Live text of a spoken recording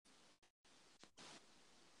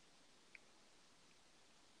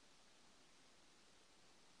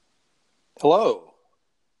Hello.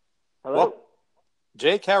 Hello. Well,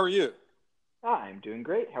 Jake, how are you? I'm doing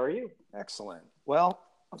great. How are you? Excellent. Well,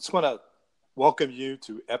 I just want to welcome you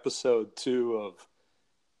to episode 2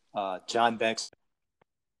 of John Banks'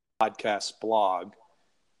 podcast blog.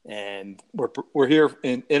 And we're here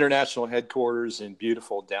in international headquarters in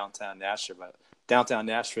beautiful downtown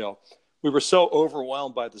Nashville. We were so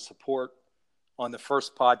overwhelmed by the support on the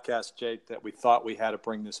first podcast, Jake, that we thought we had to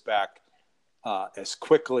bring this back as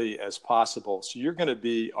quickly as possible. So you're going to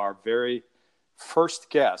be our very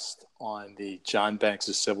first guest on the John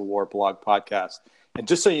Banks' Civil War blog podcast. And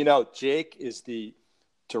just so you know, Jake is the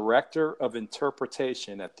director of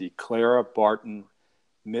interpretation at the Clara Barton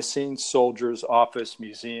Missing Soldiers Office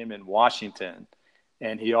Museum in Washington.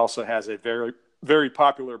 And he also has a very, very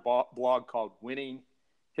popular blog called Winning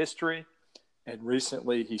History. And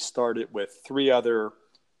recently he started with 3 other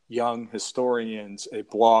young historians a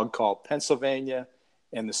blog called Pennsylvania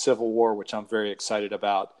and the Civil War, which I'm very excited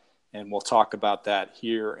about. And we'll talk about that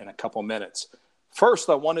here in a couple minutes. First,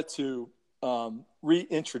 I wanted to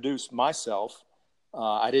reintroduce myself.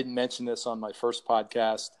 I didn't mention this on my first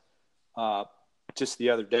podcast just the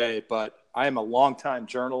other day, but I am a longtime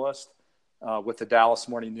journalist with the Dallas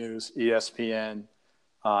Morning News, ESPN.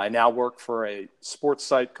 I now work for a sports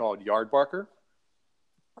site called Yardbarker.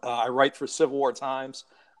 I write for Civil War Times.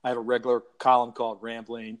 I have a regular column called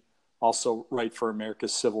Rambling. Also write for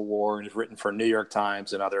America's Civil War and have written for New York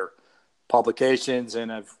Times and other publications.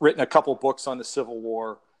 And I've written a couple books on the Civil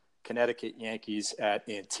War, Connecticut Yankees at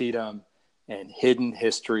Antietam, and Hidden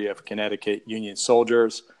History of Connecticut Union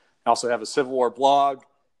Soldiers. I also have a Civil War blog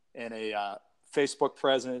and a Facebook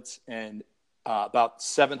presence. And about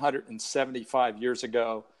 775 years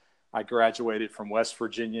ago, I graduated from West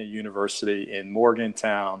Virginia University in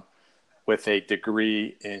Morgantown with a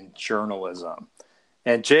degree in journalism.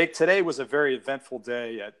 And Jake, today was a very eventful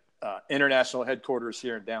day at international headquarters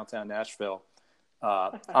here in downtown Nashville.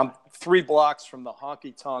 I'm 3 blocks from the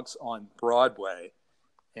Honky Tonks on Broadway.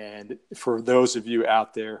 And for those of you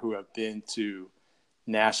out there who have been to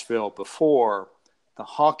Nashville before, the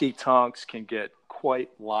Honky Tonks can get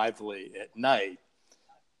quite lively at night.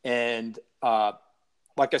 And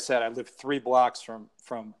like I said, I live 3 blocks from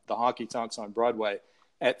the Honky Tonks on Broadway.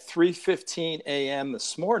 At 3:15 a.m.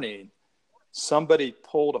 this morning, somebody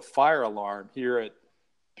pulled a fire alarm here at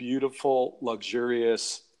beautiful,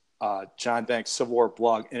 luxurious John Banks Civil War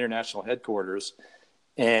blog international headquarters.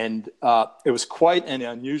 And it was quite an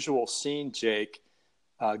unusual scene, Jake,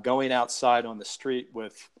 going outside on the street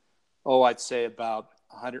with, I'd say about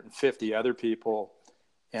 150 other people.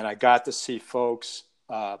 And I got to see folks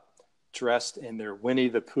dressed in their Winnie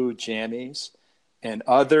the Pooh jammies and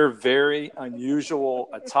other very unusual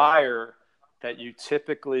attire that you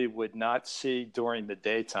typically would not see during the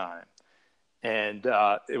daytime. And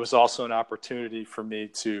it was also an opportunity for me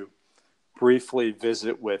to briefly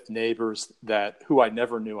visit with neighbors who I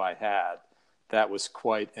never knew I had. That was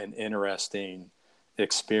quite an interesting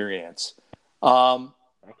experience.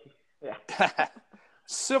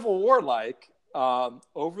 Civil War-like,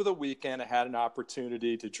 over the weekend I had an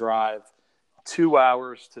opportunity to drive 2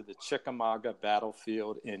 hours to the Chickamauga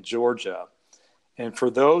battlefield in Georgia. And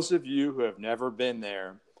for those of you who have never been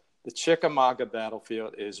there, the Chickamauga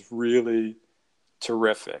battlefield is really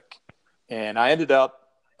terrific. And I ended up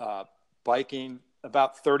biking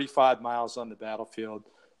about 35 miles on the battlefield,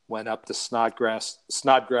 went up to Snodgrass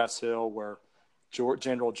Hill, where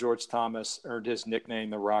General George Thomas earned his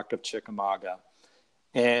nickname, the Rock of Chickamauga.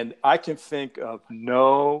 And I can think of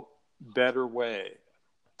no better way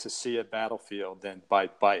to see a battlefield than by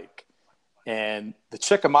bike. And the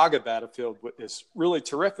Chickamauga battlefield is really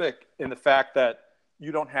terrific in the fact that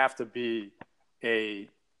you don't have to be a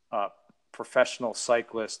professional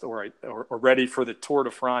cyclist or ready for the Tour de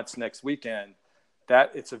France next weekend.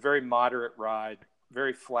 That it's a very moderate ride,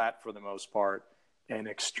 very flat for the most part, and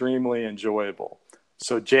extremely enjoyable.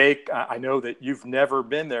 So Jake, I know that you've never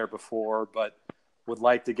been there before, but would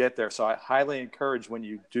like to get there. So I highly encourage, when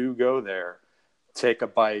you do go there, take a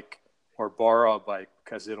bike or borrow a bike,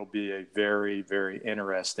 because it'll be a very, very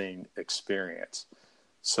interesting experience.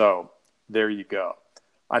 So there you go.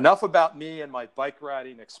 Enough about me and my bike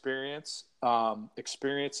riding experiences. I've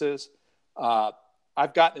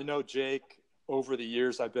gotten to know Jake over the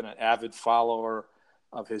years. I've been an avid follower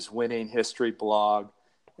of his Winning History blog.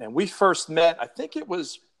 And we first met, I think it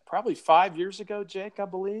was probably 5 years ago, Jake, I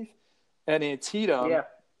believe, at Antietam. Yeah.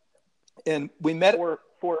 And we met 4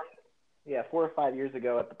 or 5 years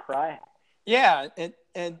ago at the Pry. Yeah,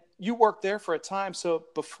 and you worked there for a time. So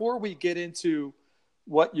before we get into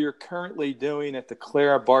what you're currently doing at the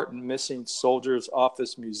Clara Barton Missing Soldiers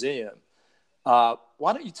Office Museum, why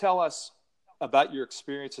don't you tell us about your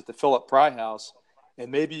experience at the Philip Pry House, and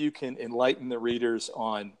maybe you can enlighten the readers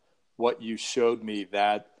on what you showed me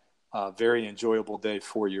that very enjoyable day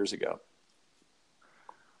 4 years ago.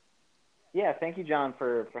 Yeah, thank you, John,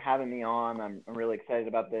 for having me on. I'm really excited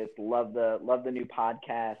about this. Love the new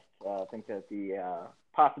podcast. I think that the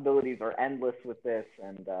possibilities are endless with this,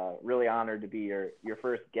 and really honored to be your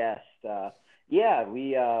first guest.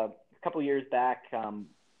 We a couple years back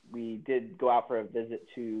we did go out for a visit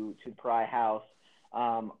to Pry House.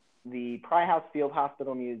 The Pry House Field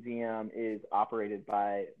Hospital Museum is operated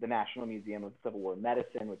by the National Museum of Civil War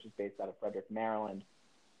Medicine, which is based out of Frederick, Maryland,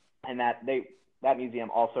 and that museum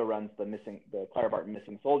also runs the Clara Barton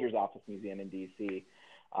Missing Soldiers Office Museum in D.C.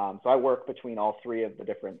 So I work between all three of the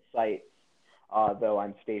different sites, though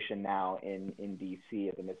I'm stationed now in D.C.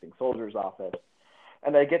 at the Missing Soldiers Office.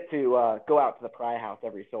 And I get to go out to the Pry House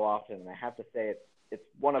every so often, and I have to say it's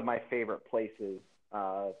one of my favorite places,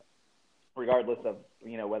 regardless of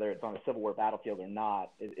whether it's on a Civil War battlefield or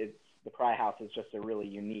not. The Pry House is just a really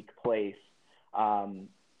unique place.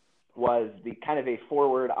 Was the kind of a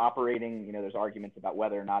forward operating, there's arguments about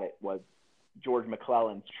whether or not it was George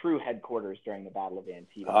McClellan's true headquarters during the Battle of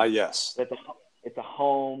Antietam. Yes. It's a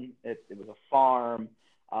home. It was a farm.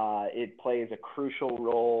 It plays a crucial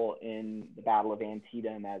role in the Battle of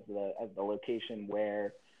Antietam as the location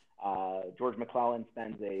where George McClellan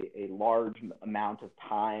spends a large amount of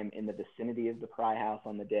time in the vicinity of the Pry House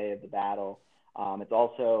on the day of the battle. It's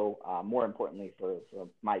also, more importantly for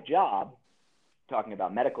my job, talking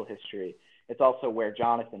about medical history, it's also where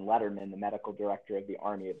Jonathan Letterman, the medical director of the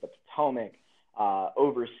Army of the Potomac,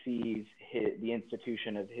 oversees the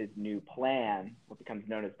institution of his new plan, what becomes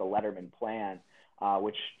known as the Letterman Plan,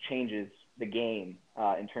 which changes the game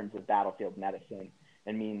in terms of battlefield medicine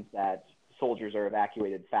and means that soldiers are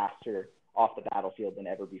evacuated faster off the battlefield than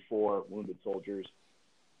ever before. Wounded soldiers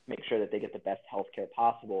make sure that they get the best health care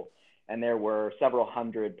possible. And there were several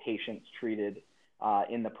hundred patients treated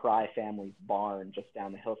in the Pry family's barn just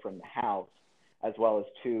down the hill from the house, as well as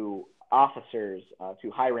two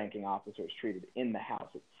high-ranking officers treated in the house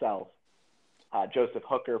itself. Joseph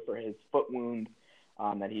Hooker for his foot wound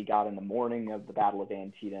that he got in the morning of the Battle of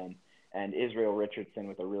Antietam, and Israel Richardson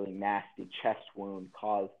with a really nasty chest wound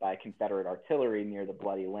caused by Confederate artillery near the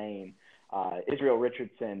Bloody Lane. Israel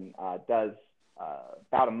Richardson does,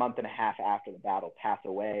 about a month and a half after the battle, pass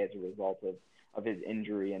away as a result of his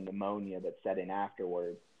injury and pneumonia that set in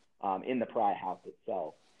afterwards in the Pry House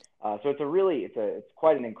itself. So it's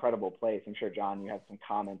quite an incredible place. I'm sure, John, you have some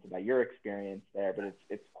comments about your experience there, but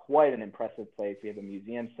it's quite an impressive place. We have a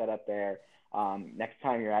museum set up there. Next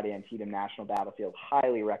time you're at Antietam National Battlefield,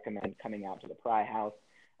 highly recommend coming out to the Pry House.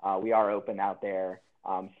 We are open out there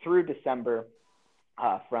through December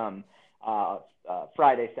from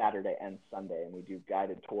Friday, Saturday, and Sunday, and we do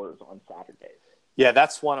guided tours on Saturdays. Yeah,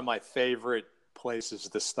 that's one of my favorite places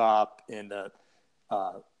to stop. In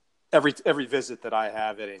every visit that I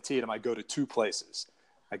have at Antietam, I go to two places.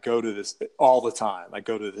 I go to this all the time. I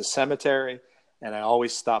go to the cemetery, and I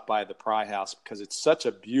always stop by the Pry House because it's such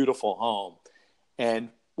a beautiful home. And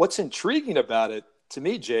what's intriguing about it to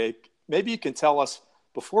me, Jake, maybe you can tell us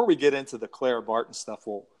before we get into the Clara Barton stuff.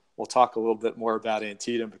 We'll talk a little bit more about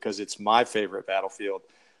Antietam because it's my favorite battlefield.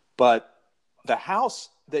 But the house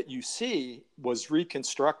that you see was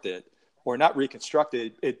reconstructed, or not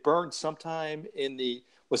reconstructed. It burned sometime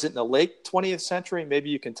was it in the late 20th century? Maybe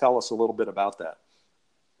you can tell us a little bit about that.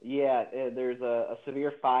 Yeah, there's a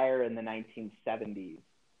severe fire in the 1970s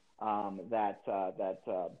that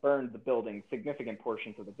burned the building, significant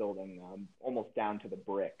portions of the building, almost down to the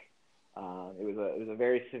brick. It was a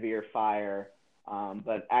very severe fire,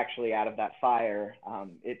 but actually out of that fire,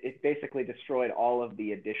 it basically destroyed all of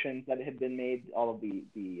the additions that had been made, all of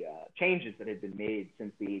the changes that had been made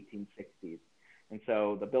since the 1860s. And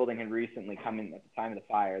so the building had recently come in, at the time of the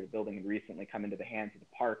fire, the building had recently come into the hands of the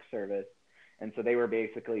Park Service. And so they were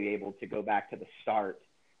basically able to go back to the start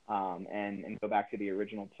and go back to the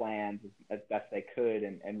original plans as best they could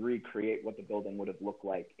and recreate what the building would have looked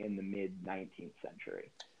like in the mid-19th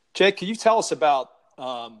century. Jake, can you tell us about,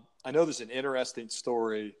 I know there's an interesting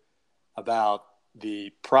story about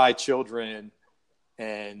the Pry children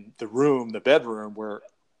and the bedroom where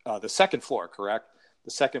the second floor, correct? The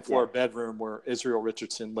second floor bedroom where Israel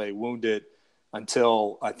Richardson lay wounded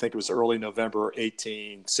until I think it was early November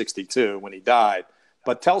 1862 when he died.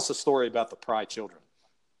 But tell us a story about the Pry children.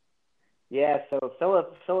 Yeah, so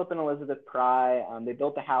Philip and Elizabeth Pry, they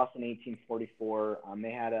built the house in 1844.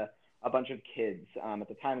 They had a bunch of kids. At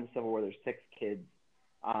the time of the Civil War, there's 6 kids,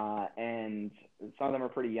 and some of them are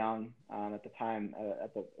pretty young at the time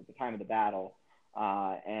of the battle.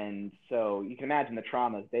 And so you can imagine the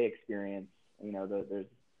traumas they experienced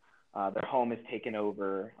their home is taken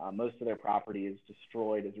over. Most of their property is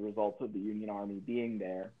destroyed as a result of the Union Army being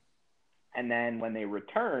there. And then when they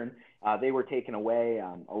returned, they were taken away.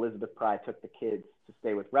 Elizabeth Pry took the kids to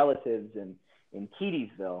stay with relatives in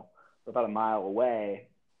Keedysville, about a mile away.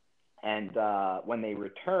 And when they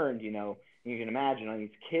returned, you can imagine these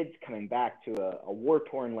kids coming back to a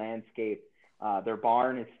war-torn landscape. Their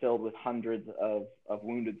barn is filled with hundreds of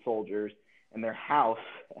wounded soldiers. And their house,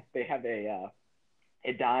 they have a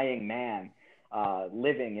dying man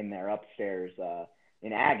living in their upstairs,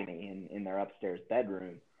 in agony in their upstairs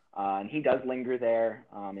bedroom. And he does linger there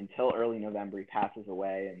until early November. He passes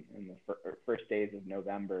away in the first days of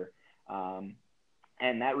November.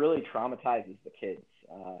 And that really traumatizes the kids.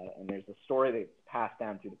 And there's a story that's passed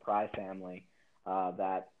down through the Pry family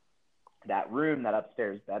that room, that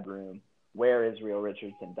upstairs bedroom, where Israel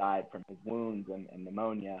Richardson died from his wounds and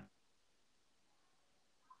pneumonia,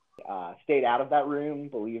 stayed out of that room,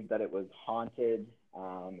 believed that it was haunted,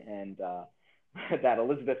 and that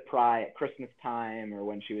Elizabeth Pry at Christmas time or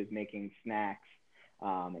when she was making snacks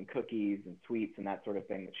and cookies and sweets and that sort of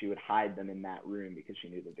thing, that she would hide them in that room because she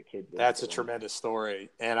knew that the kids would. That's a tremendous story.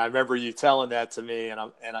 And I remember you telling that to me, and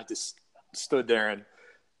I just stood there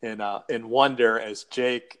in wonder as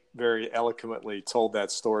Jake very eloquently told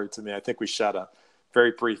that story to me. I think we shot a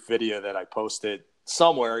very brief video that I posted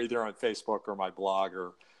somewhere, either on Facebook or my blog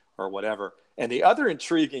or whatever. And the other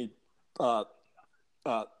intriguing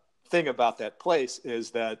thing about that place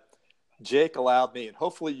is that Jake allowed me, and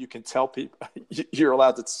hopefully you can tell people, you're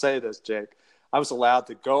allowed to say this, Jake. I was allowed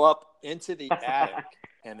to go up into the attic,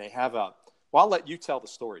 and they have well, I'll let you tell the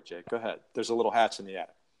story, Jake. Go ahead. There's a little hatch in the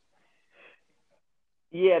attic.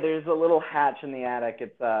 Yeah, there's a little hatch in the attic.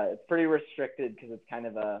 It's pretty restricted because it's kind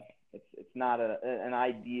of it's not an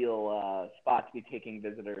ideal spot to be taking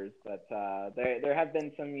visitors, but there have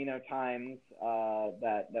been some times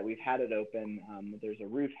that we've had it open. There's a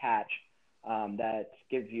roof hatch that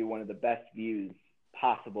gives you one of the best views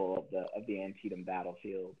possible of the Antietam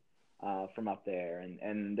battlefield from up there.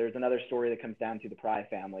 And there's another story that comes down to the Pry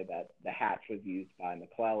family that the hatch was used by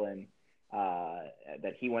McClellan,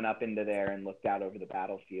 that he went up into there and looked out over the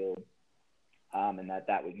battlefield, and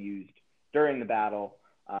that was used during the battle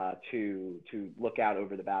to look out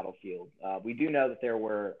over the battlefield. We do know that there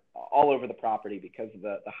were all over the property, because of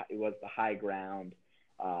it was the high ground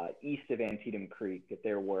east of Antietam Creek, that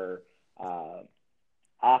there were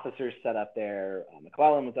officers set up there.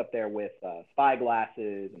 McClellan was up there with spy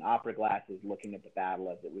glasses and opera glasses looking at the battle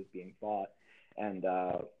as it was being fought. And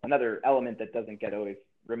another element that doesn't get always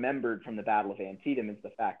remembered from the Battle of Antietam is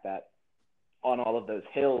the fact that on all of those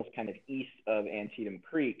hills kind of east of Antietam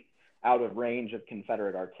Creek, out of range of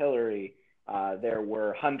Confederate artillery, there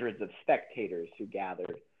were hundreds of spectators who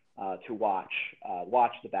gathered to watch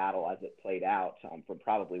the battle as it played out from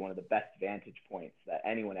probably one of the best vantage points that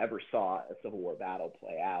anyone ever saw a Civil War battle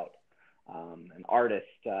play out. An artist,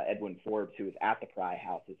 Edwin Forbes, who was at the Pry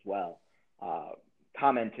House as well,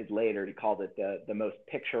 commented later, he called it the most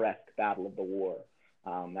picturesque battle of the war.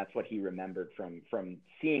 That's what he remembered from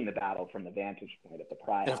seeing the battle from the vantage point at the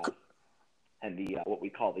Pry House and the what we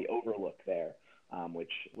call the overlook there,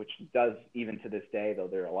 which does, even to this day, though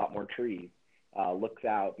there are a lot more trees, looks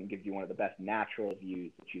out and gives you one of the best natural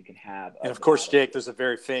views that you can have. And of course, Jake, there's a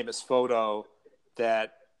very famous photo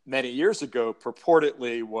that many years ago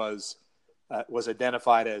purportedly was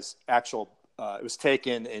identified as actual. It was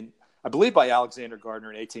taken in, I believe, by Alexander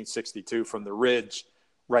Gardner in 1862 from the ridge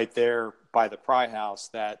right there by the Pry House,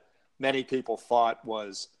 that many people thought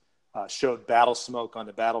showed battle smoke on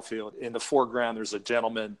the battlefield. In the foreground, there's a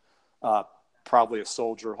gentleman, probably a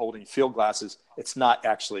soldier, holding field glasses. It's not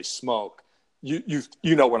actually smoke. You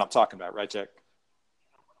know what I'm talking about, right, Jack?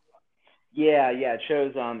 Yeah. It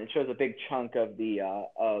shows a big chunk of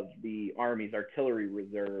the Army's artillery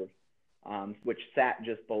reserve, which sat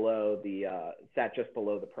just below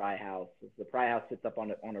the Pry House. The Pry House sits up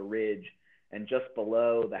on a ridge, and just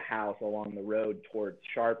below the house, along the road towards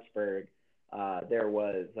Sharpsburg, there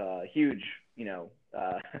was a huge,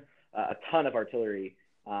 a ton of artillery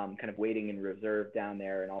kind of waiting in reserve down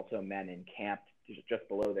there, and also men encamped just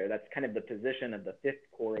below there. That's kind of the position of the 5th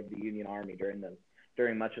Corps of the Union Army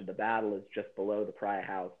during much of the battle, is just below the Pry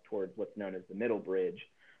House towards what's known as the Middle Bridge.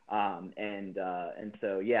 And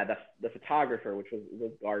so, yeah, the photographer, which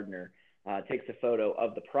was Gardner, takes a photo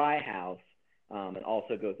of the Pry House, and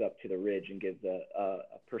also goes up to the ridge and gives a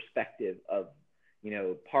perspective of,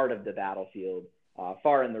 part of the battlefield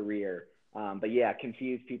far in the rear. But yeah,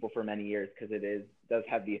 confused people for many years because does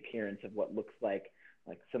have the appearance of what looks like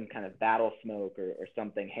some kind of battle smoke or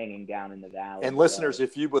something hanging down in the valley. And listeners,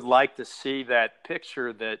 if you would like to see that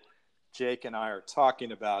picture that Jake and I are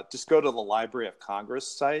talking about, just go to the Library of Congress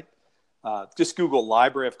site. Just Google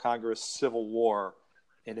Library of Congress Civil War,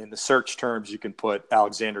 and in the search terms, you can put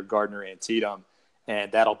Alexander Gardner Antietam,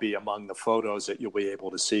 and that'll be among the photos that you'll be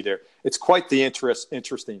able to see there. It's quite the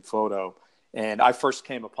interesting photo, and I first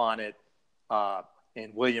came upon it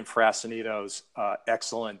in William Frassanito's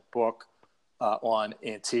excellent book on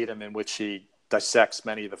Antietam, in which he dissects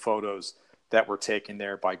many of the photos that were taken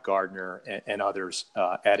there by Gardner and others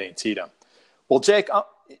at Antietam. Well, Jake,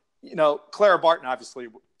 Clara Barton, obviously,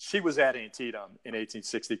 she was at Antietam in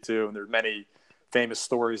 1862, and there are many famous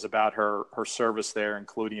stories about her service there,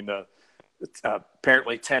 including the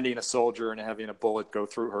apparently tending a soldier and having a bullet go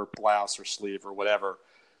through her blouse or sleeve or whatever.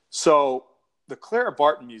 So the Clara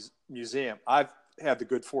Barton Museum, I've had the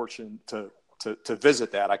good fortune to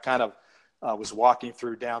visit that. I kind of was walking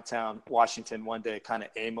through downtown Washington one day kind of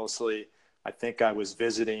aimlessly. I think I was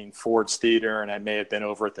visiting Ford's Theater, and I may have been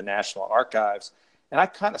over at the National Archives, and I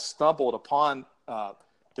kind of stumbled upon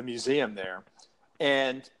the museum there.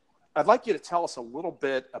 And I'd like you to tell us a little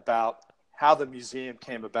bit about how the museum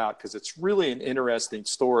came about, because it's really an interesting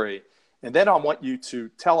story. And then I want you to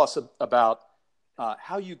tell us about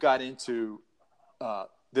how you got into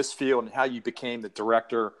this field and how you became the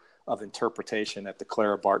director of interpretation at the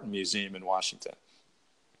Clara Barton Museum in Washington.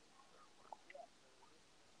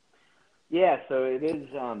 Yeah, so it is.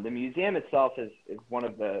 The museum itself is one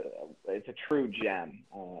of it's a true gem.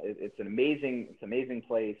 It's an amazing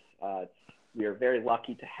place. We are very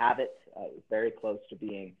lucky to have it. It was very close to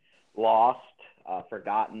being lost,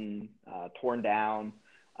 forgotten, torn down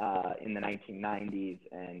in the 1990s,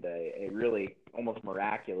 and a really almost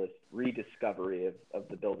miraculous rediscovery of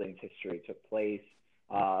the building's history took place.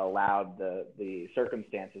 Allowed the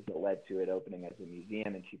circumstances that led to it opening as a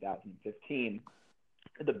museum in 2015.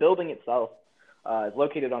 The building itself is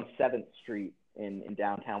located on 7th Street in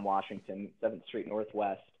downtown Washington, 7th Street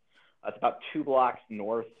Northwest. It's about 2 blocks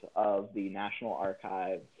north of the National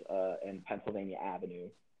Archives and Pennsylvania Avenue,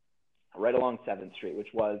 right along 7th Street,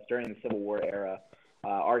 which was, during the Civil War era,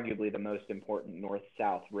 arguably the most important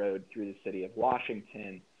north-south road through the city of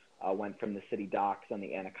Washington. Went from the city docks on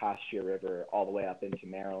the Anacostia River all the way up into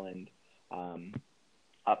Maryland,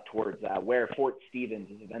 up towards where Fort Stevens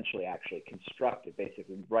is eventually actually constructed,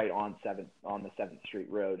 basically right on the 7th Street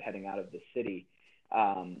Road, heading out of the city,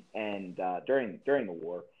 and during the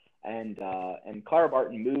war. And Clara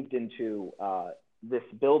Barton moved into this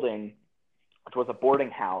building, which was a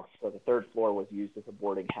boarding house. So the 3rd floor was used as a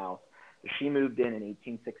boarding house. She moved in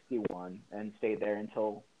 1861 and stayed there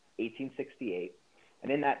until 1868.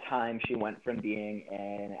 And in that time, she went from being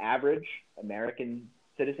an average American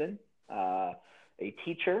citizen, a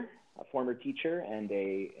teacher, a former teacher, and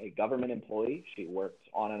a government employee. She worked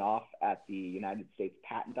on and off at the United States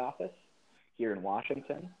Patent Office here in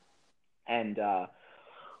Washington. And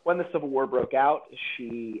when the Civil War broke out,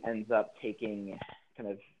 she ends up taking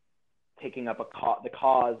up the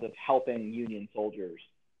cause of helping Union soldiers.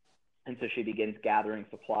 And so she begins gathering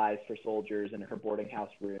supplies for soldiers in her boarding house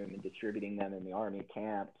room and distributing them in the Army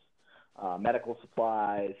camps, medical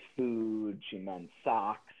supplies, food. She mends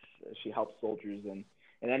socks. She helps soldiers in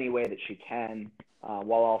any way that she can,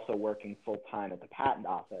 while also working full-time at the patent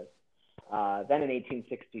office. Then in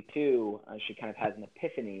 1862, she kind of has an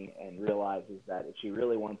epiphany and realizes that if she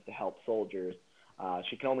really wants to help soldiers,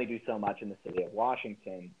 she can only do so much in the city of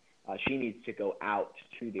Washington. She needs to go out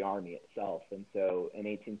to the Army itself. And so in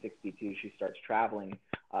 1862, she starts traveling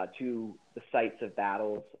to the sites of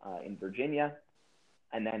battles in Virginia.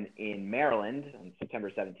 And then in Maryland, on September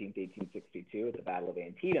 17th, 1862, at the Battle of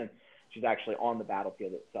Antietam, she's actually on the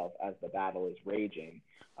battlefield itself as the battle is raging.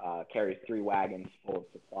 Carries 3 wagons full of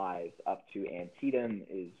supplies up to Antietam,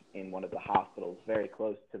 is in one of the hospitals very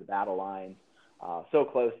close to the battle lines, so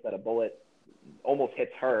close that a bullet almost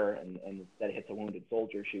hits her, and instead it hits a wounded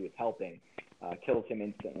soldier she was helping, kills him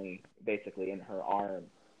instantly, basically in her arm.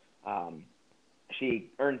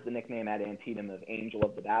 She earns the nickname at Antietam of Angel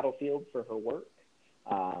of the Battlefield for her work,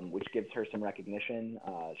 which gives her some recognition.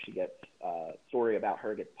 She gets a story about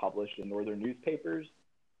her gets published in northern newspapers,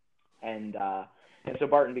 and so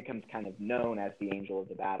Barton becomes kind of known as the Angel of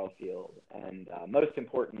the Battlefield. And most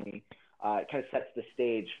importantly, it kind of sets the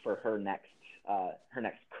stage for her next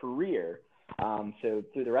career. So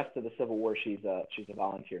through the rest of the Civil War, she's a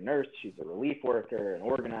volunteer nurse, she's a relief worker, an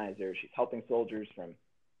organizer. She's helping soldiers from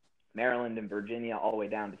Maryland and Virginia all the way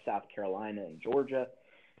down to South Carolina and Georgia.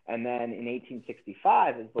 And then in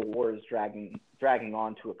 1865, as the war is dragging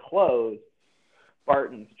on to a close,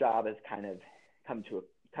 Barton's job has kind of come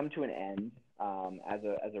to an end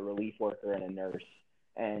as a relief worker and a nurse.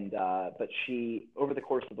 And but she, over the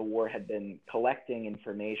course of the war, had been collecting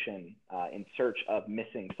information in search of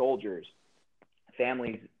missing soldiers.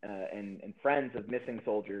 Families and friends of missing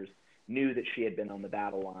soldiers knew that she had been on the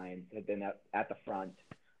battle lines, had been at the front,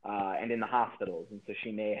 and in the hospitals, and so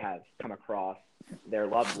she may have come across their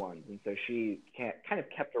loved ones, and so she kind of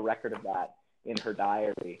kept a record of that in her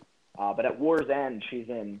diary. But at war's end, she's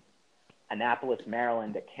in Annapolis,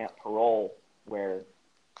 Maryland, at Camp Parole, where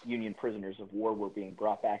Union prisoners of war were being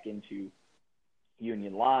brought back into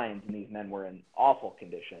Union lines, and these men were in awful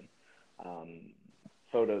condition.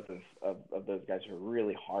 Photos of those guys are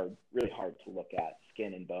really hard to look at,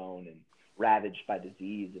 skin and bone, and ravaged by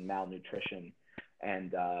disease and malnutrition.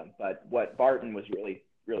 And but what Barton was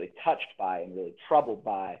really touched by and really troubled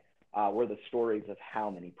by were the stories of how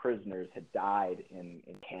many prisoners had died in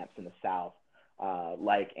camps in the South,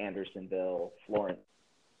 like Andersonville, Florence,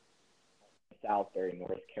 Salisbury,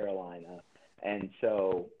 North Carolina. And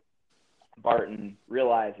so Barton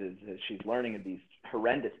realizes, as she's learning of these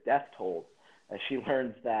horrendous death tolls, as she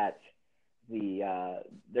learns that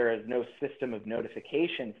there is no system of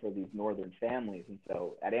notification for these northern families. And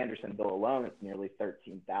so at Andersonville alone, it's nearly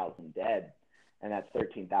 13,000 dead. And that's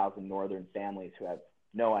 13,000 northern families who have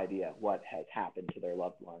no idea what has happened to their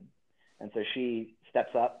loved ones. And so she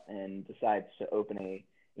steps up and decides to open a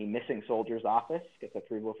missing soldiers office, gets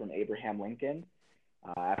approval from Abraham Lincoln.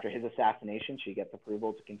 After his assassination, she gets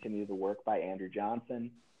approval to continue the work by Andrew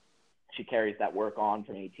Johnson. She carries that work on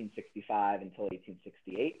from 1865 until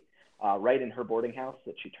 1868. Right in her boarding house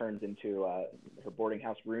that she turns into her boarding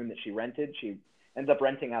house room that she rented. She ends up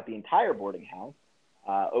renting out the entire boarding house,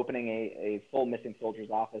 opening a full missing soldiers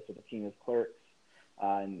office with a team of clerks.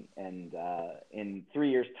 And in 3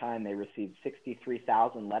 years' time, they received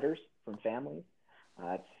 63,000 letters from families.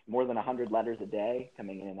 It's more than 100 letters a day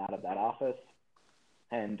coming in and out of that office.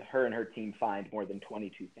 And her team find more than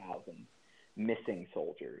 22,000 missing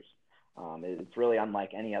soldiers. It's really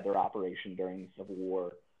unlike any other operation during the Civil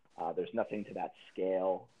War. There's nothing to that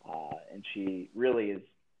scale, and she really is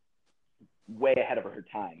way ahead of her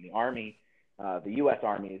time. The Army, the U.S.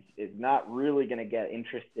 Army, is not really going to get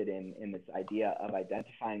interested in this idea of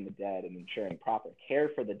identifying the dead and ensuring proper care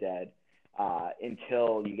for the dead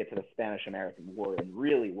until you get to the Spanish-American War, and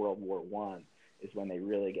really World War I is when they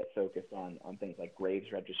really get focused on things like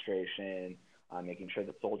graves registration, making sure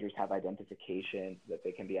that soldiers have identification so that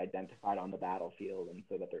they can be identified on the battlefield and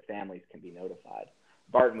so that their families can be notified.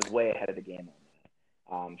 Barton was way ahead of the game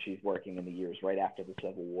on that. She's working in the years right after the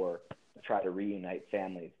Civil War to try to reunite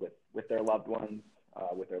families with their loved ones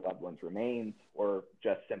remains, or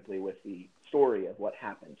just simply with the story of what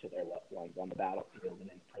happened to their loved ones on the battlefield and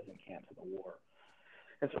in the prison camps of the war.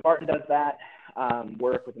 And so Barton does that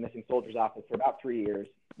work with the Missing Soldiers Office for about 3 years.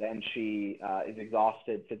 Then she is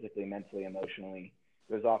exhausted physically, mentally, emotionally,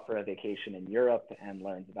 goes off for a vacation in Europe and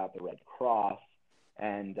learns about the Red Cross,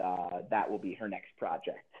 and that will be her next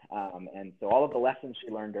project. And so all of the lessons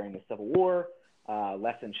she learned during the Civil War,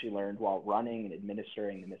 lessons she learned while running and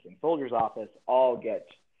administering the Missing Soldiers Office, all get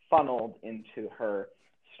funneled into her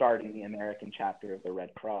starting the American chapter of the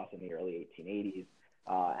Red Cross in the early 1880s.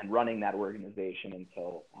 And running that organization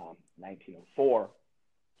until 1904.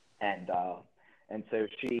 And so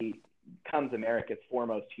she becomes America's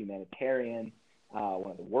foremost humanitarian,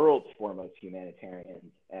 one of the world's foremost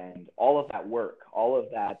humanitarians. And all of that work, all of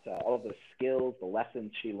the skills, the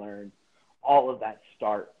lessons she learned, all of that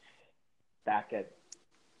starts back at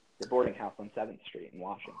the boarding house on 7th Street in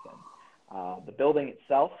Washington. The building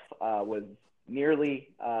itself was nearly,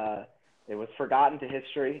 it was forgotten to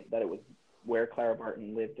history that it was where Clara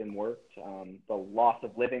Barton lived and worked. The loss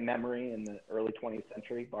of living memory in the early 20th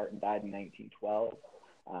century. Barton died in 1912.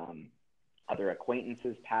 Other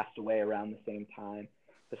acquaintances passed away around the same time.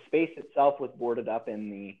 The space itself was boarded up in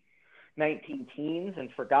the 19-teens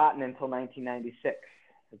and forgotten until 1996.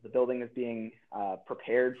 As the building is being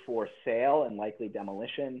prepared for sale and likely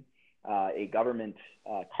demolition, a government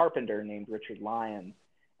carpenter named Richard Lyons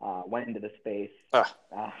went into the space,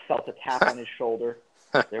 felt a tap on his shoulder.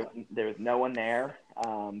 There was no one there,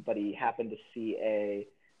 but he happened to see a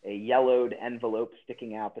yellowed envelope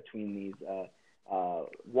sticking out between these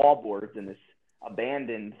wall boards in this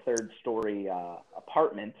abandoned third-story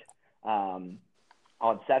apartment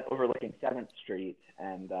overlooking 7th Street.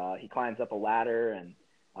 And he climbs up a ladder and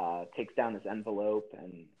takes down this envelope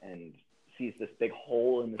and sees this big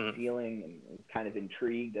hole in the ceiling and is kind of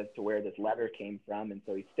intrigued as to where this letter came from. And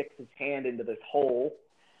so he sticks his hand into this hole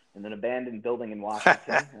in an abandoned building in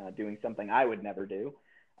Washington, doing something I would never do,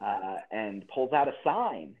 and pulls out a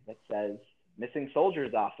sign that says Missing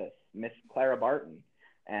Soldiers Office, Miss Clara Barton.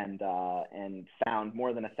 and found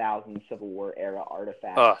more than 1,000 Civil War era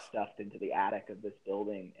artifacts Uh, stuffed into the attic of this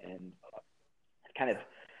building, and kind of,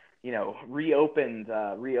 reopened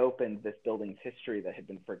this building's history that had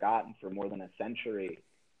been forgotten for more than a century.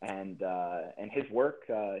 And his work,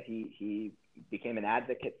 he became an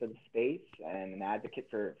advocate for the space and an advocate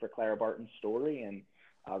for Clara Barton's story. And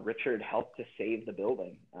Richard helped to save the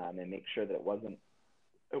building and make sure that it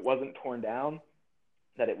wasn't torn down,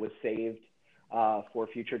 that it was saved for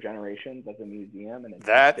future generations as a museum. And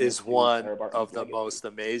that is one of the most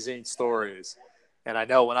amazing stories. And I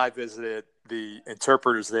know when I visited, the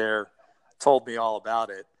interpreters there told me all about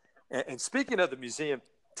it. And speaking of the museum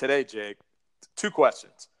today, Jake, 2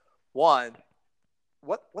 questions. One,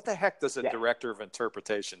 what the heck does a director of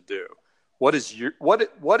interpretation do? What is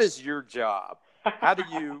your job? What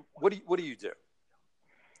do you do?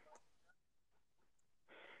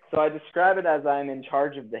 So I describe it as I'm in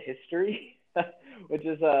charge of the history, which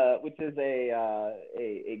is a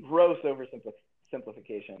gross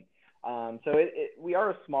oversimplification. So we are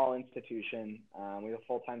a small institution. We have a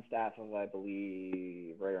full-time staff of, I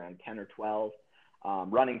believe, right around 10 or 12,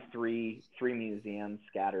 running three museums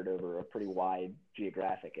scattered over a pretty wide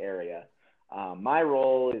geographic area. My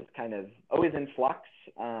role is kind of always in flux,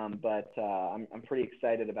 but I'm pretty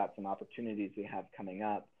excited about some opportunities we have coming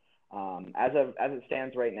up. As it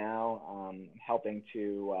stands right now,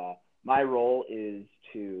 my role is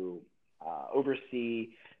to oversee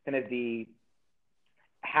kind of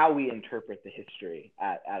how we interpret the history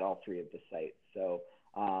at all 3 of the sites. So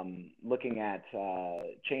looking at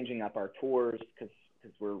changing up our tours, because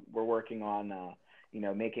we're working on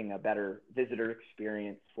making a better visitor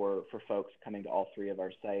experience for folks coming to all 3 of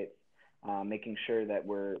our sites. Making sure that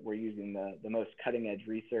we're using the most cutting edge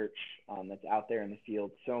research that's out there in the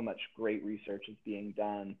field. So much great research is being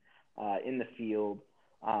done in the field,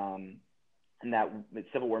 and that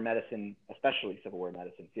Civil War medicine, especially Civil War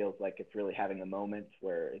medicine, feels like it's really having a moment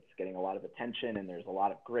where it's getting a lot of attention, and there's a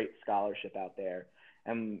lot of great scholarship out there.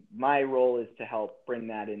 And my role is to help bring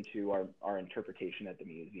that into our interpretation at the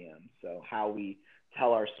museum. So how we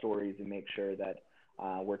tell our stories and make sure that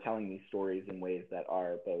we're telling these stories in ways that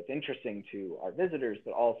are both interesting to our visitors,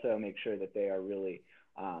 but also make sure that they are really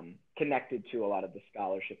connected to a lot of the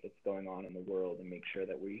scholarship that's going on in the world, and make sure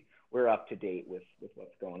that we're up to date with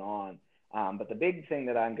what's going on. But the big thing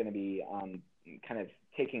that I'm going to be kind of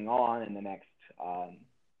taking on in the next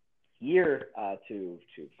year to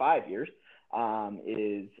 5 years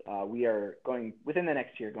is we are within the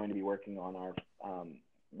next year going to be working on our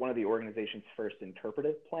one of the organization's first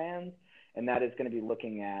interpretive plans. And that is going to be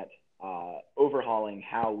looking at overhauling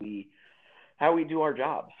how we do our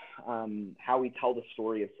job, how we tell the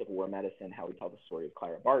story of Civil War medicine, how we tell the story of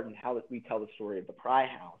Clara Barton, how we tell the story of the Pry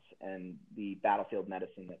House and the battlefield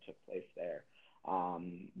medicine that took place there. I'll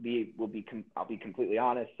be completely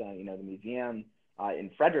honest. The museum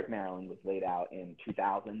in Frederick, Maryland, was laid out in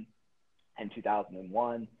 2000 and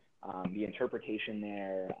 2001. The interpretation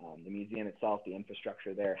there, the museum itself, the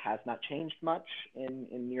infrastructure there has not changed much in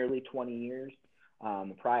nearly 20 years.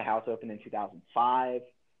 The Pry House opened in 2005,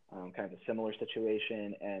 kind of a similar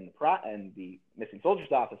situation, and the Missing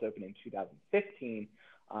Soldiers Office opened in 2015.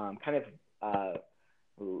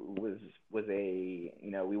 Was a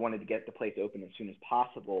we wanted to get the place open as soon as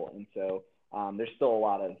possible, and so there's still a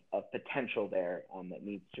lot of potential there that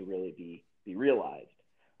needs to really be realized.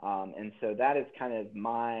 And so that is kind of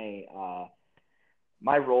my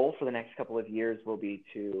role for the next couple of years will be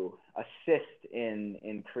to assist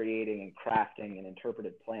in creating and crafting an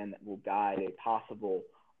interpretive plan that will guide a possible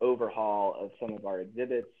overhaul of some of our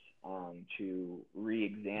exhibits, to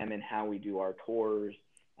re-examine how we do our tours,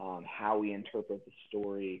 how we interpret the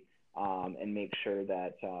story, and make sure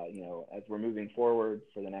that, as we're moving forward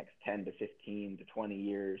for the next 10 to 15 to 20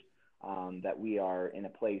 years, that we are in a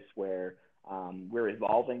place where we're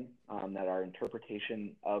evolving, that our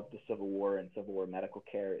interpretation of the Civil War and Civil War medical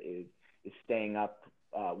care is staying up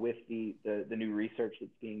with the new research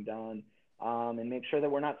that's being done, and make sure that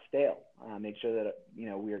we're not stale. Make sure that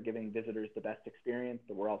we are giving visitors the best experience,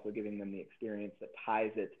 but we're also giving them the experience that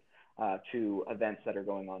ties it to events that are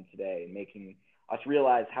going on today, and making us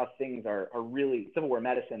realize how things are really Civil War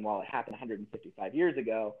medicine, while it happened 155 years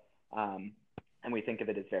ago. And we think of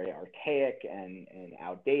it as very archaic and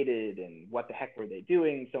outdated, and what the heck were they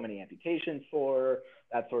doing so many amputations for,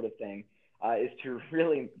 that sort of thing, is to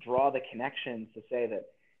really draw the connections to say that,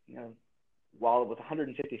 while it was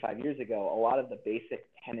 155 years ago, a lot of the basic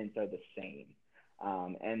tenets are the same.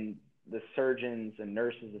 And the surgeons and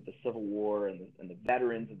nurses of the Civil War and the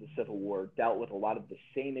veterans of the Civil War dealt with a lot of the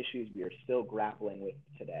same issues we are still grappling with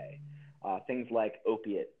today. Things like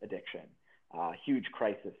opiate addiction, huge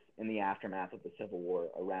crisis in the aftermath of the Civil War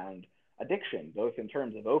around addiction, both in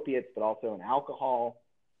terms of opiates, but also in alcohol.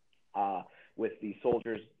 With the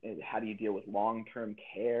soldiers, how do you deal with long-term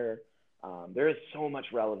care? There is so much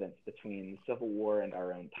relevance between the Civil War and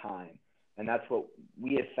our own time. And that's what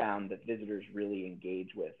we have found that visitors really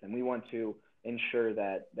engage with. And we want to ensure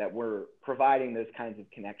that we're providing those kinds of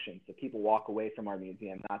connections so people walk away from our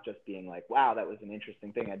museum not just being like, wow, that was an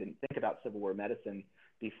interesting thing. I didn't think about Civil War medicine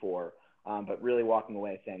before, but really walking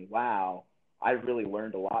away saying, wow, I really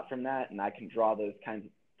learned a lot from that, and I can draw those kinds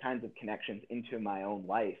of connections into my own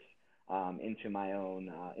life, into my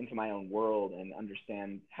own world,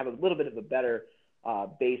 and have a little bit of a better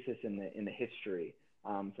basis in the history,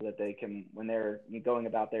 so that they can, when they're going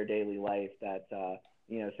about their daily life, that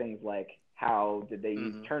things like how did they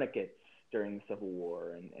use tourniquets during the Civil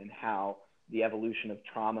War, and how the evolution of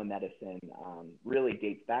trauma medicine really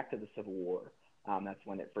dates back to the Civil War. That's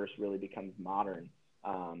when it first really becomes modern.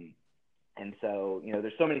 And so,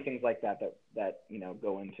 there's so many things like that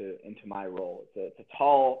go into my role. It's a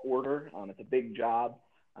tall order. It's a big job.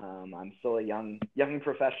 I'm still a young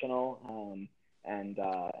professional, and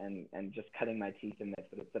just cutting my teeth in this.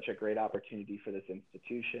 But it's such a great opportunity for this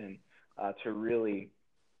institution to really,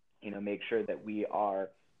 make sure that we are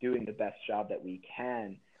doing the best job that we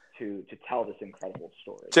can to tell this incredible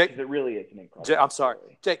story. Jake, because it really is an incredible Jake, I'm sorry.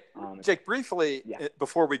 story. Jake, briefly,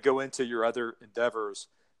 before we go into your other endeavors,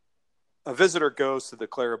 a visitor goes to the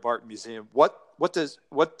Clara Barton Museum. What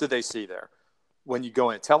do they see there when you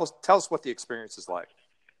go in? Tell us what the experience is like.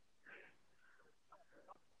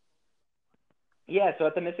 Yeah, so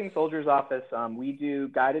at the Missing Soldiers Office, we do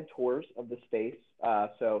guided tours of the space.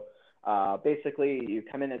 Basically, you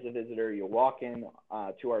come in as a visitor, you walk in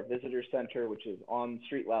to our visitor center, which is on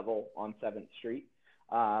street level on 7th Street,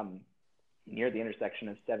 near the intersection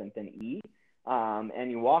of 7th and E.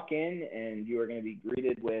 And you walk in, and you are going to be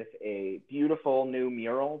greeted with a beautiful new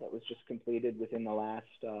mural that was just completed within the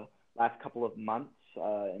last couple of months,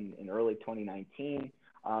 in early 2019,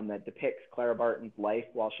 that depicts Clara Barton's life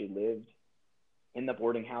while she lived in the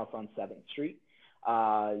boarding house on 7th Street.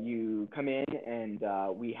 You come in, and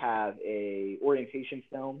we have a orientation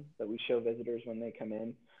film that we show visitors when they come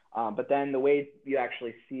in. But then the way you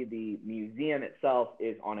actually see the museum itself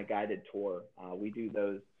is on a guided tour. We do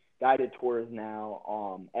those guided tours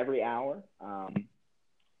now every hour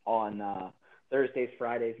on Thursdays,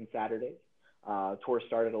 Fridays, and Saturdays. Tours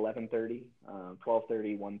start at 11:30,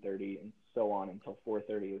 12:30, 1:30, and so on until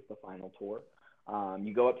 4:30 is the final tour.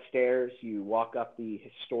 You go upstairs, you walk up the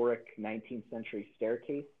historic 19th century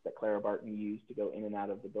staircase that Clara Barton used to go in and out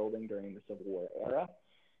of the building during the Civil War era.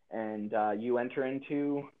 And you enter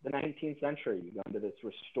into the 19th century. You go into this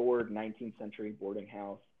restored 19th century boarding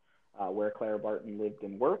house where Clara Barton lived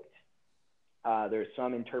and worked. There's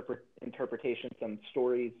some interpretation, some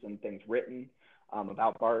stories and things written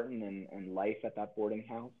about Barton and life at that boarding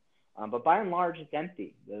house. But by and large, it's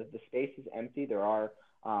empty. The space is empty. There are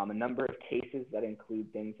a number of cases that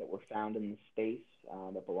include things that were found in the space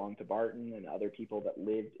that belonged to Barton and other people that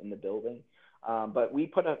lived in the building. But we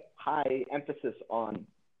put a high emphasis on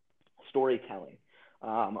storytelling.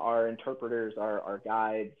 Our interpreters, our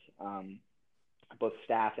guides, both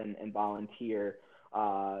staff and volunteer,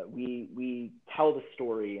 we tell the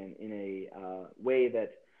story in a way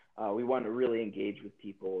that we want to really engage with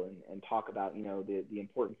people and talk about, the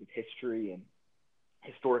importance of history and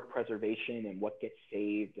historic preservation and what gets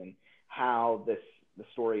saved, and how the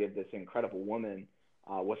story of this incredible woman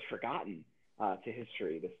was forgotten to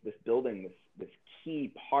history. This building, this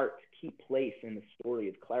key place in the story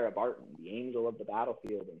of Clara Barton, the angel of the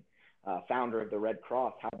battlefield and founder of the Red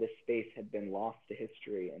Cross, how this space had been lost to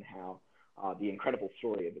history, and how the incredible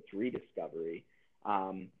story of its rediscovery.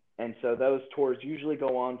 And so those tours usually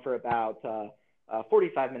go on for about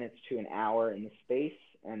 45 minutes to an hour in the space,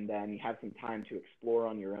 and then you have some time to explore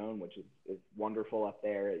on your own, which is wonderful up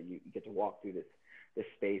there. You get to walk through this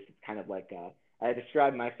space. It's kind of like I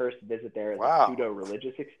described my first visit there as a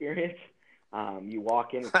pseudo-religious experience. You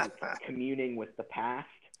walk in, it's communing with the past.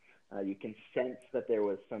 You can sense that there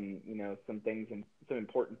was some things, and some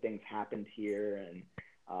important things happened here, and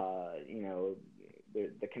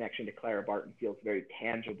the connection to Clara Barton feels very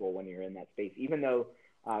tangible when you're in that space, even though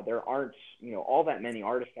there aren't all that many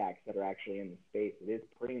artifacts that are actually in the space. It is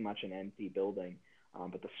pretty much an empty building,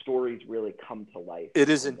 but the stories really come to life. It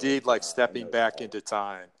is indeed like stepping back into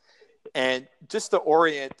time. And just to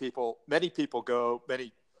orient people, many people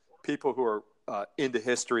who are into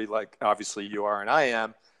history, like obviously you are and I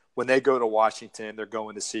am, when they go to Washington, they're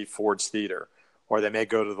going to see Ford's Theater, or they may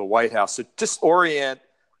go to the White House. So just orient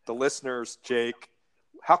the listeners, Jake,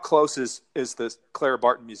 how close is the Clara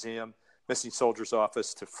Barton Museum? missing soldiers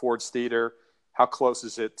office to Ford's Theater? How close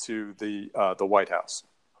is it to the White House?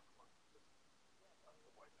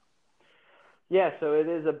 Yeah, so it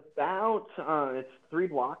is about it's 3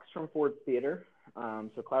 blocks from Ford's Theater.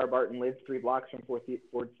 So Clara Barton lived 3 blocks from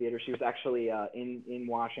Ford's Theater. She was actually in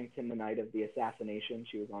Washington the night of the assassination.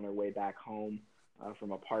 She was on her way back home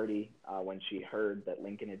from a party when she heard that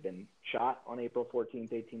Lincoln had been shot on April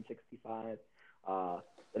 14th, 1865.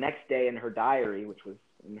 The next day, in her diary, which was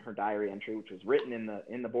written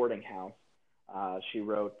in the boarding house, she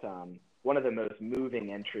wrote one of the most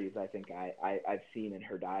moving entries I think I've seen in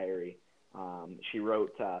her diary. She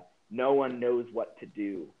wrote, "No one knows what to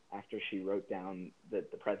do," after she wrote down that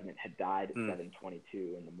the president had died at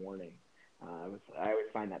 7:22 in the morning. I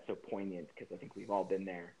always find that so poignant because I think we've all been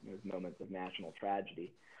there in those moments of national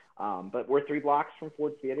tragedy. But we're 3 blocks from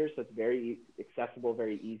Ford's Theater, so it's very accessible,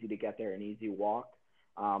 very easy to get there, an easy walk.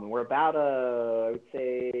 And we're about I would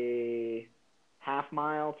say, half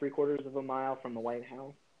mile, 3/4 of a mile from the White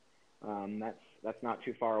House. That's not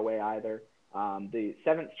too far away either. The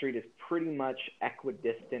 7th Street is pretty much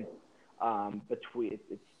equidistant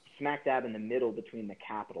it's smack dab in the middle between the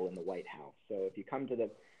Capitol and the White House. So if you come to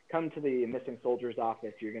the missing soldiers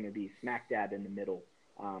office, you're going to be smack dab in the middle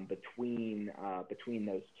between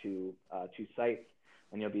those two sites,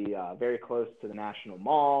 and you'll be very close to the National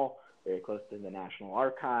Mall, very close to the National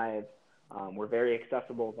Archives. We're very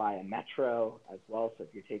accessible via metro as well. So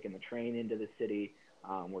if you're taking the train into the city,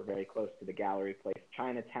 we're very close to the Gallery Place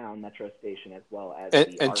Chinatown metro station as well as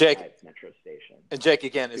the Archives metro station. And Jake,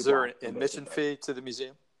 again, is there an admission fee to the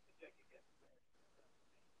museum?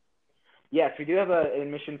 Yes, we do have an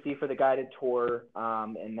admission fee for the guided tour,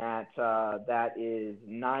 and that is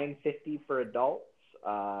 $9.50 for adults,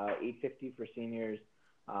 $8.50 for seniors,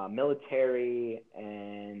 military,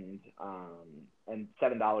 and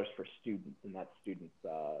 $7 for students, and that's students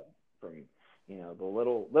from the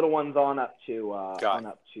little ones on up to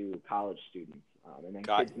college students, and then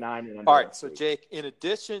kids 9 and under. All right, so Jake, in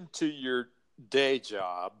addition to your day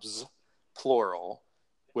jobs, plural,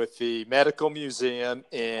 with the Medical Museum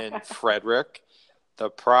in Frederick, the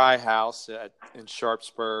Pry House in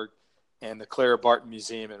Sharpsburg, and the Clara Barton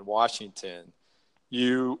Museum in Washington,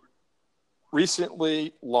 you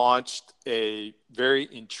recently launched a very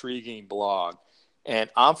intriguing blog. And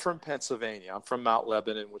I'm from Pennsylvania. I'm from Mount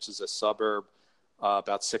Lebanon, which is a suburb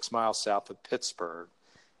about 6 miles south of Pittsburgh.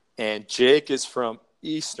 And Jake is from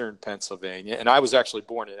eastern Pennsylvania. And I was actually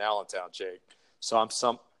born in Allentown, Jake.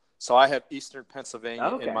 So I have eastern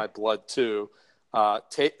Pennsylvania in my blood too.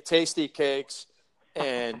 Tasty Cakes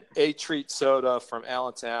and A Treat Soda from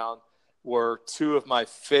Allentown were 2 of my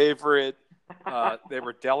favorite. They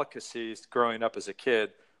were delicacies growing up as a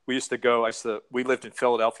kid. We lived in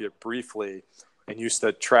Philadelphia briefly and used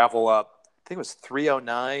to travel up, I think it was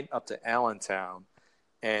 309 up to Allentown,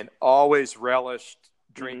 and always relished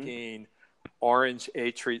drinking orange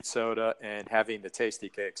A Treat Soda and having the Tasty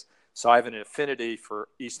Cakes. So I have an affinity for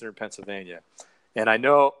eastern Pennsylvania. And I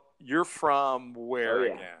know you're from where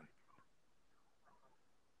again?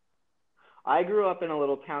 I grew up in a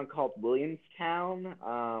little town called Williamstown,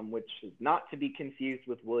 which is not to be confused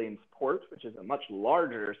with Williamsport, which is a much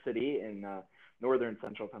larger city in northern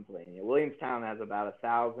central Pennsylvania. Williamstown has about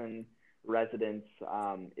 1,000 residents.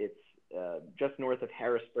 It's just north of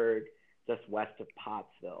Harrisburg, just west of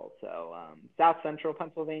Pottsville. So south central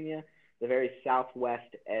Pennsylvania, the very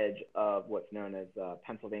southwest edge of what's known as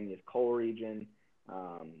Pennsylvania's coal region,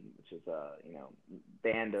 which is a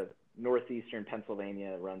band of northeastern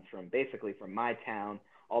Pennsylvania. It runs from my town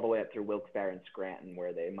all the way up through Wilkes-Barre and Scranton,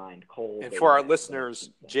 where they mined coal. And for our listeners,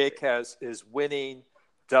 Jake has his winning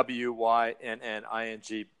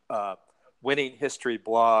WYNNING winning history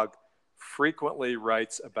blog. Frequently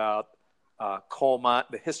writes about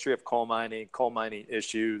the history of coal mining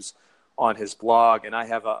issues on his blog, and I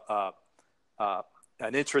have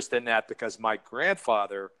an interest in that because my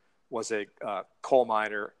grandfather was a coal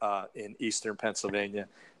miner in eastern Pennsylvania.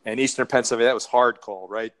 And eastern Pennsylvania, that was hard coal,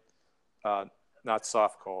 right? Not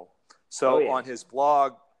soft coal. So on his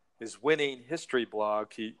blog, his winning history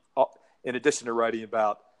blog, he, in addition to writing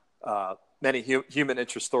about many human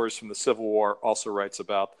interest stories from the Civil War, also writes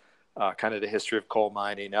about kind of the history of coal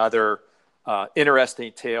mining, other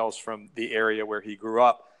interesting tales from the area where he grew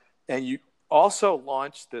up. And you also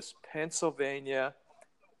launched this Pennsylvania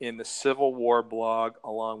in the Civil War blog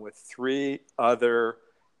along with 3 other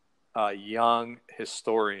young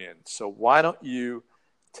historians. So why don't you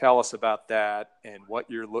tell us about that and what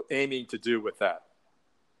you're aiming to do with that?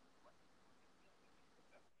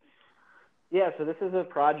 Yeah, so this is a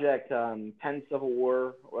project, Penn Civil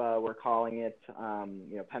War, we're calling it,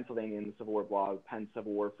 Pennsylvania in the Civil War blog, Penn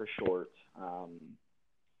Civil War for short.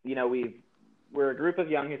 You know, we're a group of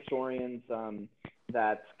young historians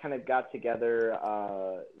that kind of got together,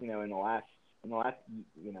 in the last, I'd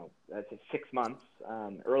say 6 months,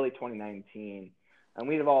 early 2019, and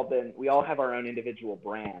we all have our own individual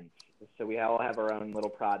brands, so we all have our own little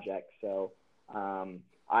projects. So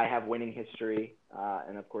I have Winning History,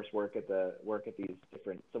 and of course work at these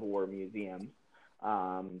different Civil War museums.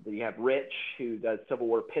 Then you have Rich, who does Civil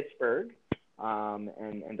War Pittsburgh,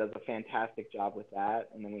 and does a fantastic job with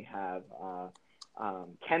that. And then we have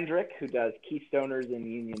Kendrick, who does Keystoners in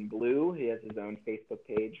Union Blue. He has his own Facebook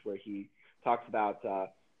page where he talks about kind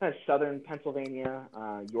of southern Pennsylvania,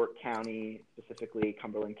 York County, specifically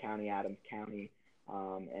Cumberland County, Adams County,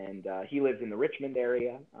 and he lives in the Richmond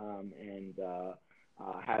area, and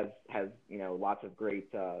has lots of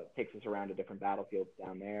great takes us around to different battlefields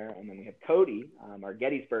down there. And then we have Cody, our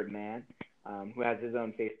Gettysburg man, who has his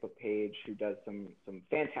own Facebook page, who does some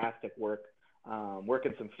fantastic work,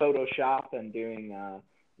 working some Photoshop and doing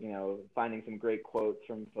finding some great quotes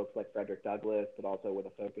from folks like Frederick Douglass, but also with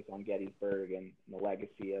a focus on Gettysburg and the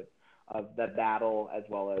legacy of the battle, as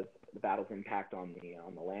well as the battle's impact on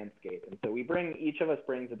the landscape. And so each of us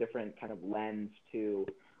brings a different kind of lens to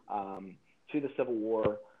the Civil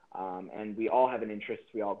War, and we all have an interest.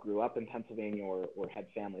 We all grew up in Pennsylvania or had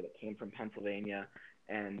family that came from Pennsylvania,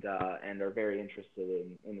 and are very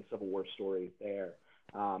interested in the Civil War stories there.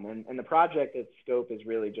 And the project, its scope is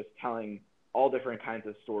really just telling all different kinds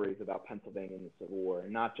of stories about Pennsylvania and the Civil War,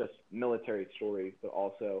 and not just military stories, but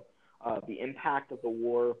also the impact of the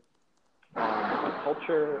war on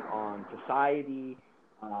culture, on society,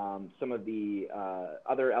 some of the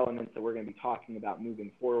other elements that we're going to be talking about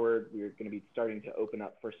moving forward. We're going to be starting to open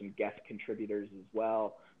up for some guest contributors as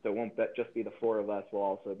well. So it won't just be the four of us. We'll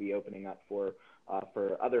also be opening up for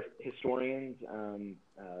other historians,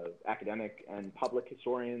 academic and public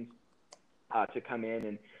historians, to come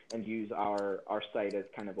in and use our site as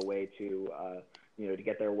kind of a way to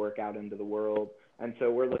get their work out into the world. And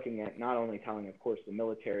so we're looking at not only telling, of course, the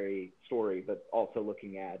military story, but also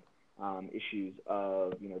looking at issues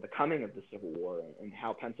of the coming of the Civil War and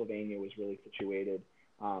how Pennsylvania was really situated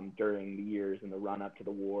during the years in the run-up to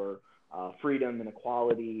the war, freedom and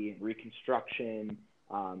equality, Reconstruction,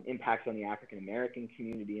 impacts on the African American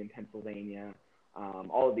community in Pennsylvania.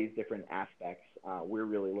 All of these different aspects we're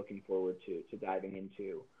really looking forward to diving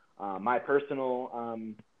into. My personal,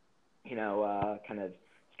 kind of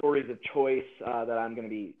stories of choice that I'm going to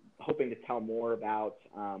be hoping to tell more about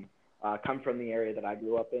come from the area that I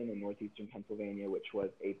grew up in northeastern Pennsylvania, which was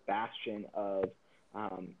a bastion of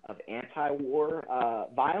anti-war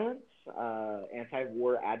violence,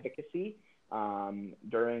 anti-war advocacy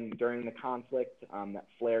during the conflict that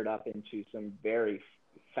flared up into some very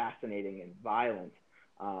fascinating and violent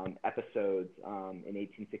episodes in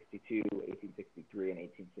 1862, 1863, and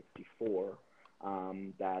 1864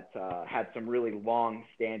 that had some really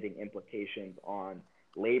long-standing implications on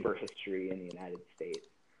labor history in the United States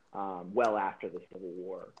well after the Civil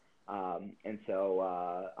War. And so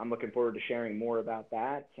I'm looking forward to sharing more about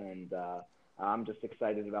that, and I'm just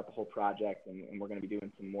excited about the whole project, and we're going to be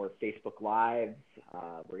doing some more Facebook Lives.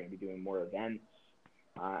 We're going to be doing more events.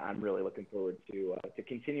 I'm really looking forward to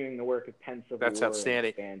continuing the work of Penn Civil War. That's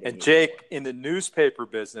outstanding. And Jake, in the newspaper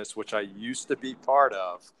business, which I used to be part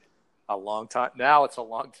of a long time, now it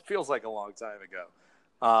feels like a long time ago.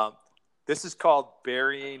 This is called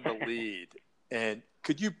Burying the Lead. And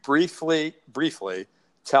could you briefly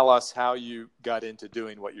tell us how you got into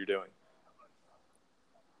doing what you're doing?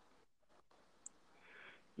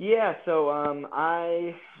 Yeah, so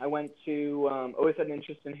I went to always had an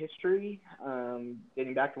interest in history,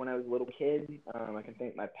 dating back to when I was a little kid. I can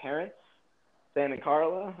thank my parents, Sam and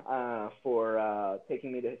Carla, for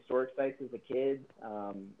taking me to historic sites as a kid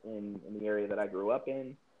in the area that I grew up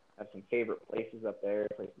in. I have some favorite places up there,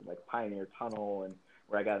 places like Pioneer Tunnel, and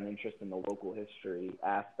where I got an interest in the local history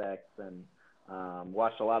aspects, and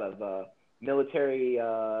watched a lot of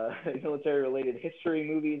military-related history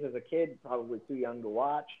movies as a kid, probably too young to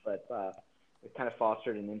watch, but it kind of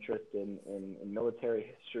fostered an interest in military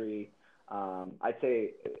history. I'd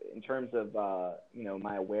say in terms of,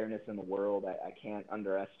 my awareness in the world, I can't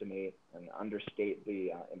underestimate and understate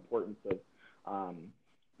the importance of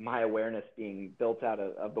my awareness being built out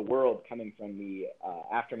of the world coming from the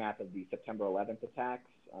aftermath of the September 11th attacks.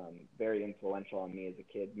 Very influential on me as a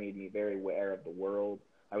kid, made me very aware of the world.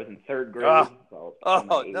 I was in third grade.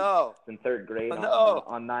 No. In third grade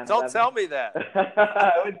on 9/11. Don't tell me that.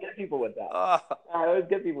 I always get people with that.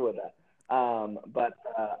 But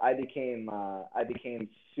I became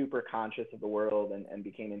super conscious of the world and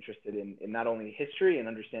became interested in not only history and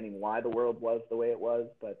understanding why the world was the way it was,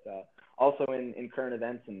 but also in current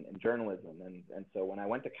events and journalism. And so when I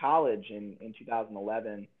went to college in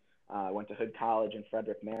 2011, I went to Hood College in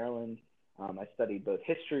Frederick, Maryland. I studied both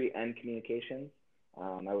history and communications.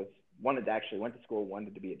 Went to school,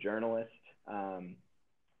 wanted to be a journalist, and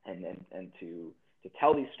to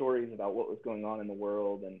tell these stories about what was going on in the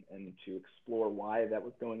world and to explore why that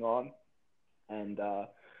was going on. And,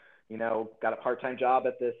 got a part-time job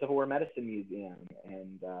at the Civil War Medicine Museum,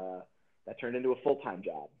 and that turned into a full-time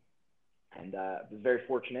job. And I was very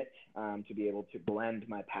fortunate to be able to blend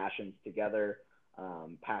my passions together,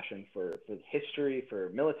 passion for history, for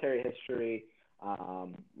military history,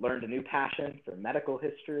 learned a new passion for medical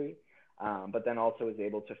history, but then also was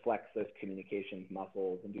able to flex those communications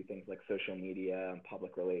muscles and do things like social media and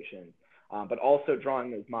public relations, but also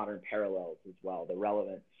drawing those modern parallels as well, the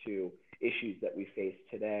relevance to issues that we face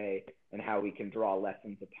today and how we can draw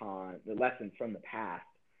lessons from the past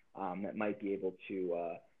that might be able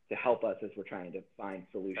to help us as we're trying to find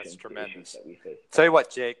solutions to issues that we face. Tell you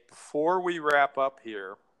what, Jake, before we wrap up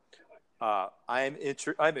here, I'm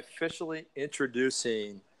officially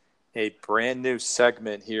introducing a brand new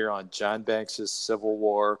segment here on John Banks's Civil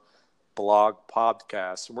War blog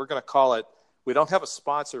podcast. And we're going to call it, we don't have a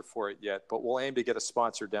sponsor for it yet, but we'll aim to get a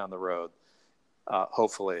sponsor down the road,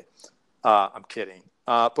 hopefully. I'm kidding.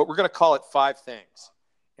 But we're going to call it 5 Things.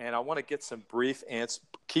 And I want to get some brief answers.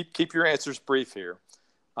 Keep your answers brief here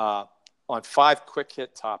on 5 quick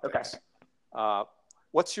hit topics. Okay.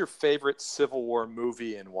 What's your favorite Civil War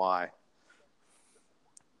movie and why?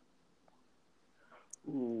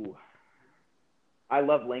 Ooh, I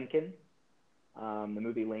love Lincoln, the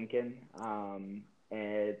movie Lincoln, and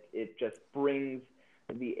it just brings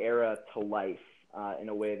the era to life in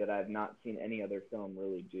a way that I've not seen any other film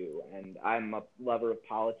really do. And I'm a lover of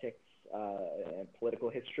politics and political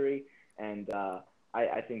history, and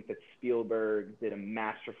I think that Spielberg did a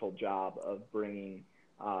masterful job of bringing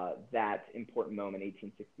that important moment,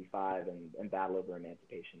 1865, and Battle Over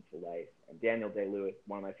Emancipation to life. And Daniel Day-Lewis,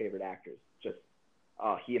 one of my favorite actors, just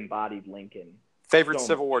he embodied Lincoln. Favorite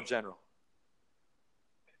Civil War general?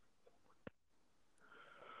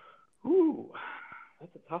 Ooh,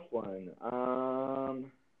 that's a tough one. I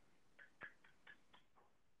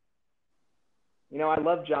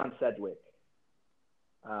love John Sedgwick.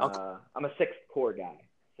 I'm a Sixth Corps guy,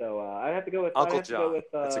 so I have to go with Uncle John.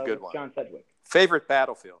 That's a good one. John Sedgwick. Favorite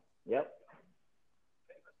battlefield? Yep.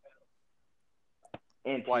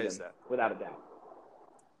 Antietam, why is that? Without a doubt.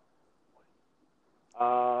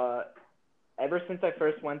 Ever since I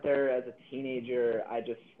first went there as a teenager, I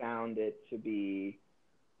just found it to be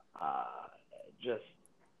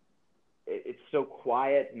it's so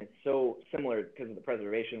quiet, and it's so similar because of the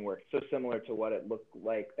preservation work, so similar to what it looked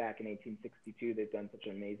like back in 1862. They've done such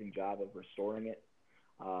an amazing job of restoring it.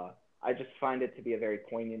 I just find it to be a very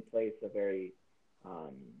poignant place, a very,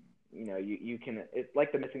 you can, it's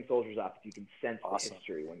like the Missing Soldiers Office. You can sense the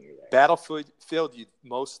history when you're there. Battlefield you'd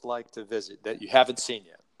most like to visit that you haven't seen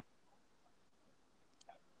yet?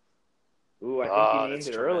 Ooh, I think you named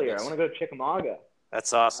it earlier. I want to go to Chickamauga.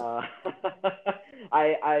 That's awesome.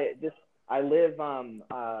 I live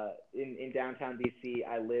in downtown DC.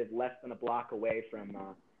 I live less than a block away from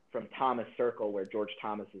Thomas Circle, where George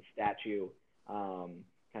Thomas's statue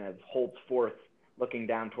kind of holds forth, looking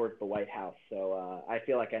down towards the White House. So I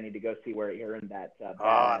feel like I need to go see where he earned that.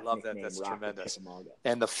 I love that. That's tremendous.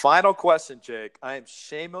 And the final question, Jake, I am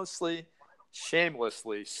shamelessly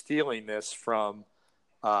stealing this from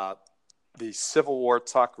the Civil War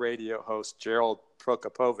Talk Radio host Gerald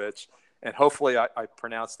Prokopovich, and hopefully I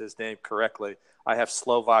pronounced his name correctly. I have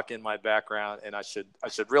Slovak in my background, and I should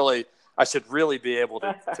really be able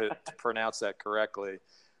to pronounce that correctly.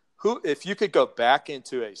 If you could go back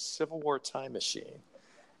into a Civil War time machine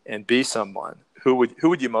and be someone, who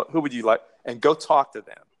would you like, and go talk to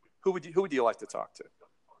them? Who would you like to talk to?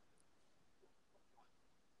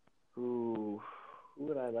 Who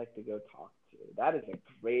would I like to go talk to? That is a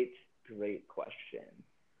great question.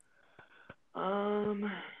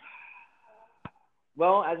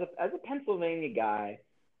 Well, as a Pennsylvania guy,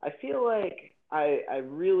 I feel like I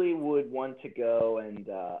really would want to go, and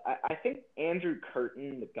I think Andrew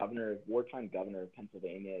Curtin, the wartime governor of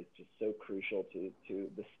Pennsylvania, is just so crucial to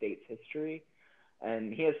the state's history,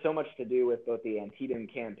 and he has so much to do with both the Antietam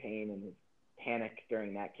campaign and his panic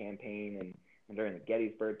during that campaign and during the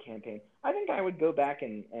Gettysburg campaign. I think I would go back,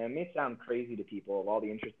 and it may sound crazy to people, of all the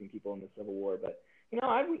interesting people in the Civil War, but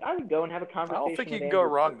I would go and have a conversation. I don't think you can go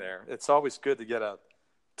wrong there. It's always good to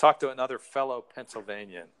talk to another fellow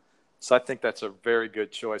Pennsylvanian. So I think that's a very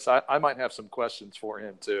good choice. I might have some questions for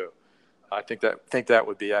him too. I think that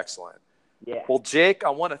would be excellent. Yeah. Well, Jake, I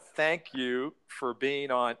want to thank you for being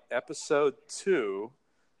on episode 2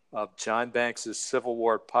 of John Banks' Civil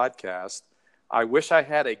War podcast. I wish I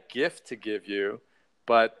had a gift to give you,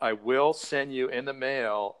 but I will send you in the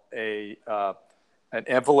mail an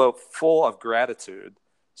envelope full of gratitude.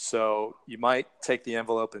 So you might take the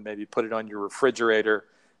envelope and maybe put it on your refrigerator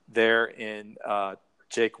there in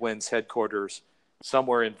Jake Wynn's headquarters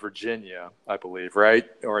somewhere in Virginia, I believe, right?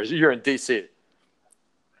 Or you're in D.C.?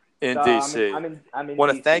 In D.C. I'm in I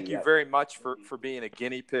want to DC, thank you yes. very much for being a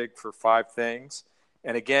guinea pig for 5 things.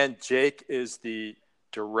 And again, Jake is the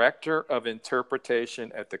Director of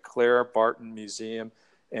Interpretation at the Clara Barton Museum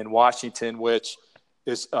in Washington, which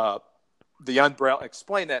is the umbrella.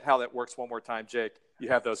 Explain how that works one more time, Jake. You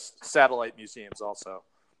have those satellite museums also.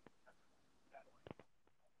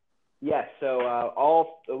 Yes,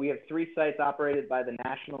 so we have 3 sites operated by the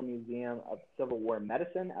National Museum of Civil War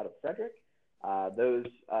Medicine out of Frederick. There's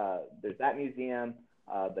that museum,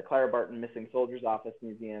 the Clara Barton Missing Soldiers Office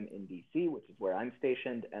Museum in D.C., which is where I'm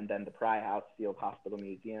stationed, and then the Pry House Field Hospital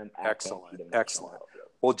Museum. Excellent.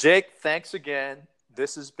 Well, Jake, thanks again.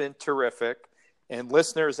 This has been terrific. And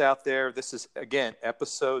listeners out there, this is, again,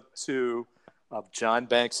 episode 2 of John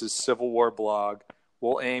Banks' Civil War blog.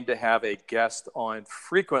 We'll aim to have a guest on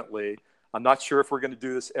frequently. I'm not sure if we're going to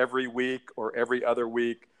do this every week or every other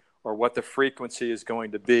week or what the frequency is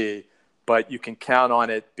going to be, but you can count on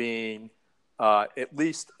it being at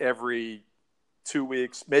least every 2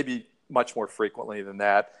 weeks, maybe much more frequently than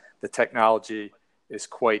that. The technology is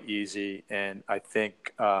quite easy, and I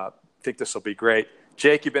think this will be great.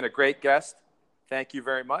 Jake, you've been a great guest. Thank you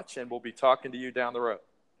very much, and we'll be talking to you down the road.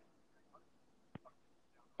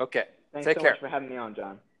 Okay. Thanks Take so care. much for having me on,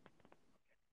 John.